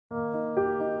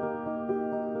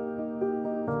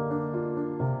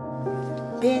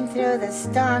Been through the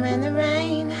storm and the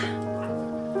rain,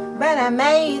 but I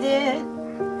made it.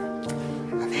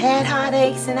 I've had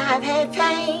heartaches and I've had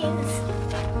pains,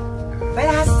 but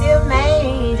I still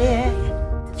made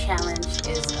it. The challenge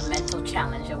is a mental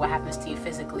challenge, and what happens to you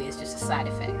physically is just a side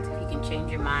effect. If you can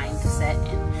change your mindset,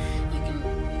 and you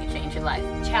can change your life.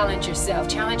 Challenge yourself,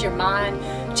 challenge your mind,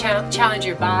 challenge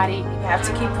your body. You have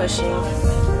to keep pushing,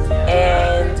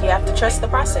 and you have to trust the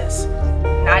process.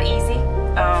 Not easy,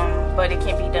 but it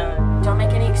can be done. Don't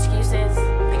make any excuses.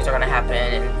 Things are going to happen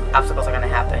and obstacles are going to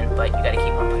happen, but you got to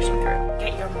keep on pushing through.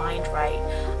 Get your mind right.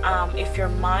 If your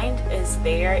mind is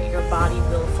there, your body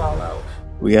will follow.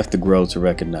 We have to grow to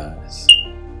recognize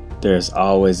there's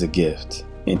always a gift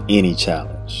in any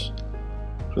challenge.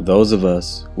 For those of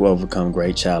us who overcome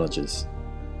great challenges,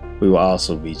 we will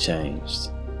also be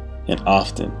changed, and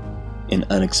often in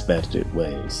unexpected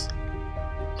ways.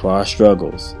 For our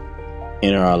struggles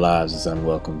enter our lives as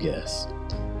unwelcome guests,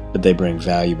 but they bring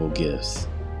valuable gifts.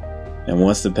 And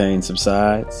once the pain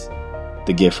subsides,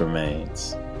 the gift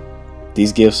remains.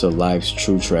 These gifts are life's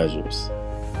true treasures,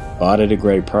 bought at a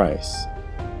great price,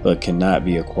 but cannot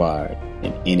be acquired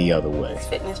in any other way. This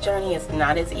fitness journey is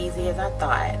not as easy as I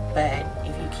thought, but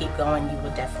if you keep going, you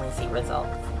will definitely see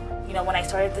results. You know, when I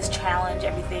started this challenge,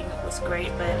 everything was great,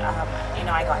 but you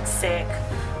know, I got sick.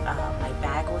 My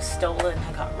bag was stolen.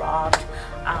 I got robbed.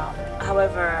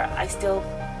 However, I still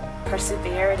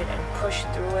persevered and pushed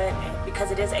through it,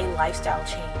 because it is a lifestyle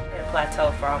change. I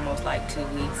plateaued for almost like 2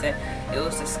 weeks, and it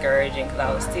was discouraging because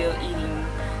I was still eating,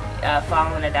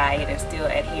 following a diet and still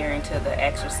adhering to the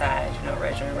exercise,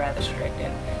 regimen rather strict.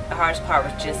 And the hardest part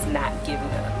was just not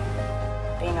giving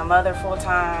up. Being a mother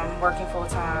full-time, working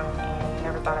full-time, and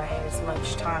never thought I had as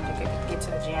much time to get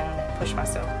to the gym and push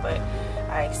myself, but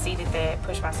I exceeded that,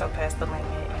 pushed myself past the limit,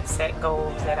 and set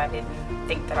goals that I didn't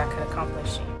think that I could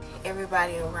accomplish.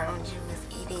 Everybody around you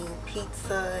is eating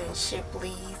pizza and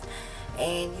Shipley's,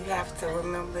 and you have to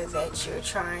remember that you're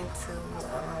trying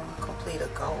to complete a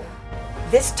goal.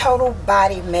 This total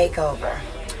body makeover,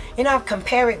 I've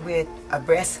compared it with a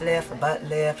breast lift, a butt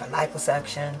lift, a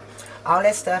liposuction. All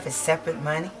that stuff is separate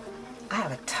money. I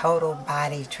have a total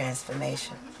body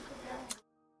transformation.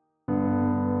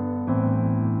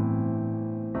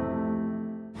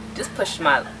 Just pushing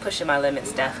my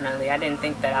limits, definitely. I didn't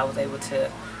think that I was able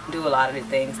to do a lot of the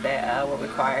things that were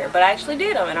required, but I actually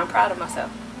did them, and I'm proud of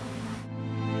myself.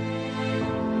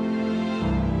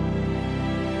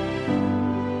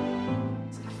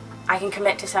 I can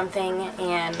commit to something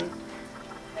and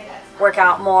work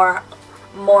out more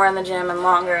in the gym and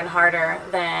longer and harder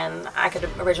than I could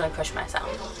originally push myself.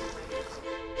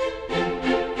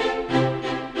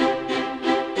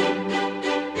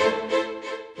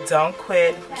 Don't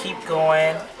quit, keep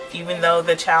going. Even though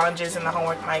the challenges and the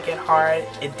homework might get hard,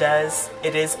 it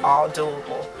is all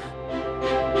doable.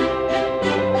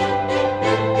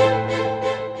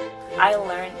 I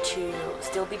learned to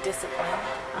still be disciplined,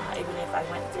 even if I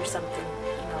went through something,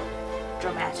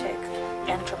 dramatic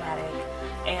and traumatic,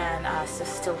 and to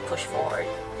still push forward.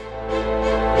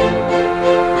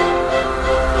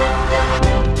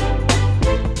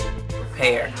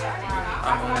 Prepare.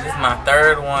 This is my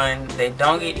third one. They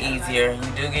don't get easier.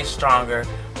 You do get stronger,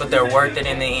 but they're worth it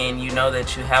in the end. You know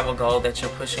that you have a goal that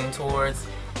you're pushing towards,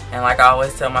 and like I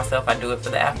always tell myself, I do it for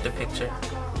the after picture.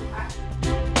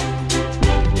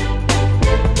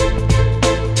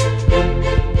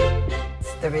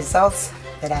 The results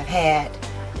that I've had,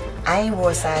 I ain't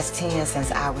wore size 10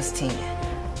 since I was 10.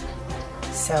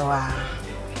 So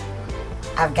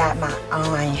I've got my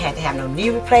own. I ain't had to have no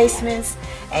knee replacements.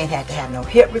 I ain't had to have no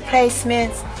hip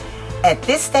replacements. At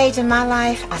this stage in my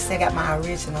life, I still got my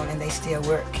original and they still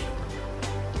work.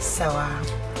 So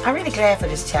I'm really glad for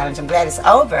this challenge. I'm glad it's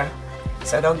over,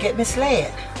 so don't get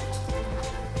misled.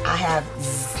 I have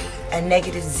a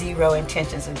negative zero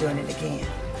intentions of doing it again.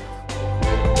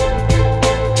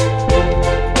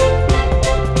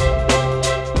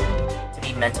 To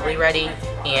be mentally ready,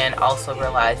 and also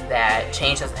realize that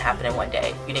change doesn't happen in one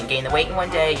day. You didn't gain the weight in one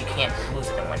day, you can't lose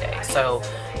it in one day. So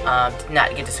not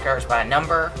to get discouraged by a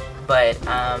number, but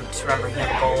just remember you have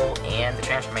a goal, and the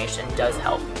transformation does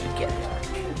help you get there.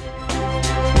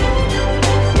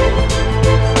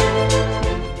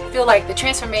 I feel like the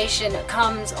transformation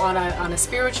comes on a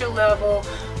spiritual level,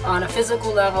 on a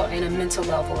physical level, and a mental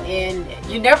level. And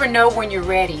you never know when you're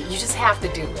ready. You just have to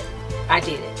do it. I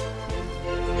did it.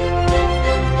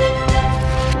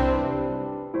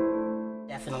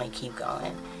 Definitely keep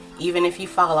going. Even if you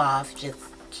fall off, just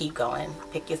keep going.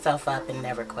 Pick yourself up and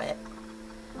never quit.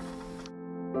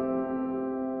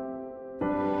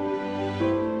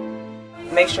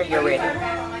 Make sure you're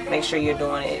ready. Make sure you're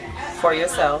doing it for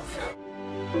yourself.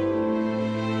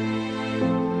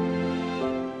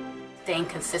 Staying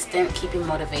consistent, keeping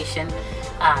motivation.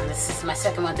 This is my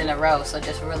second month in a row, so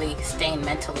just really staying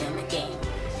mentally in the game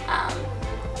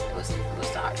was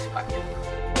the hardest part.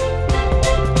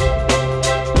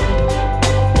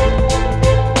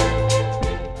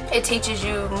 It teaches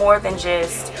you more than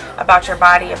just about your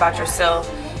body, about yourself.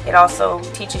 It also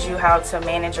teaches you how to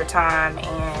manage your time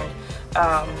and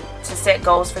to set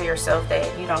goals for yourself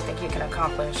that you don't think you can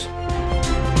accomplish.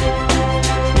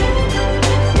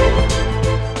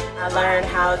 I learned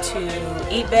how to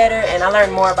eat better, and I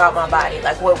learned more about my body,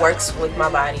 like what works with my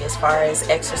body as far as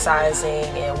exercising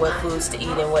and what foods to eat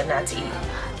and what not to eat.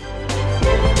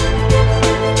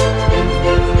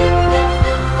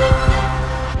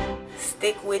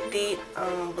 Stick with it,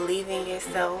 believe in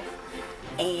yourself,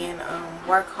 and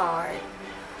work hard.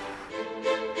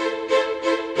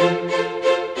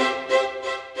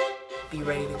 Be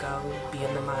ready to go, be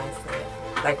in the mindset.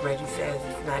 Like Reggie says,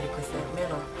 it's 90%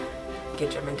 mental.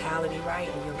 Get your mentality right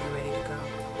and you'll be ready to go.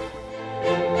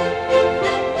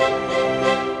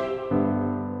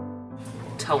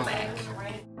 Tomac.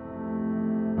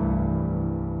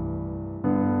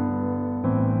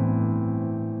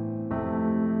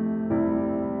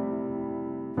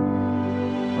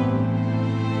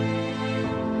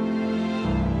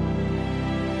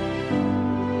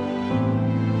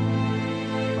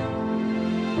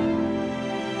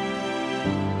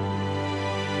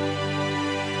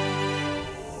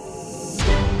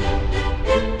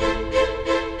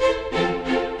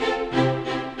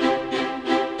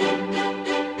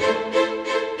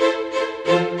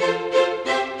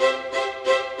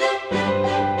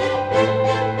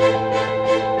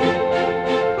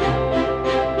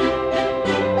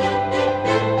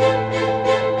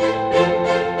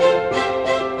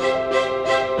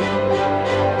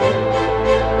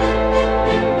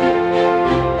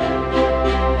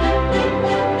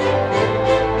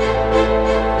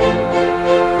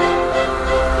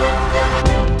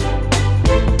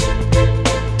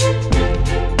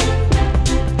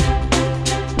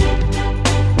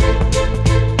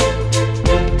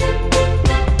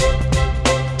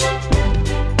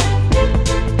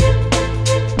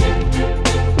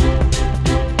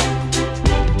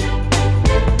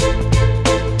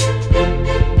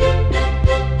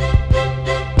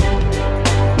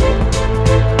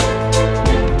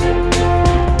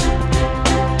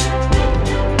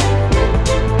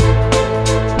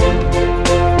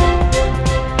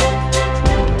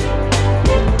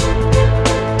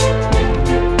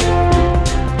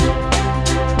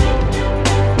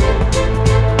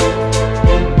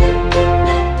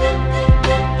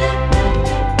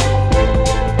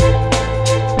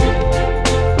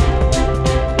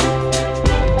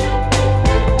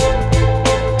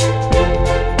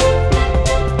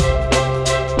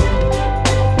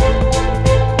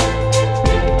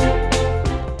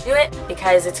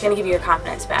 Because it's going to give you your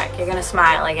confidence back. You're going to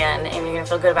smile again and you're going to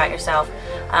feel good about yourself.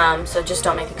 So just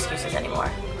don't make excuses anymore.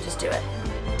 Just do it.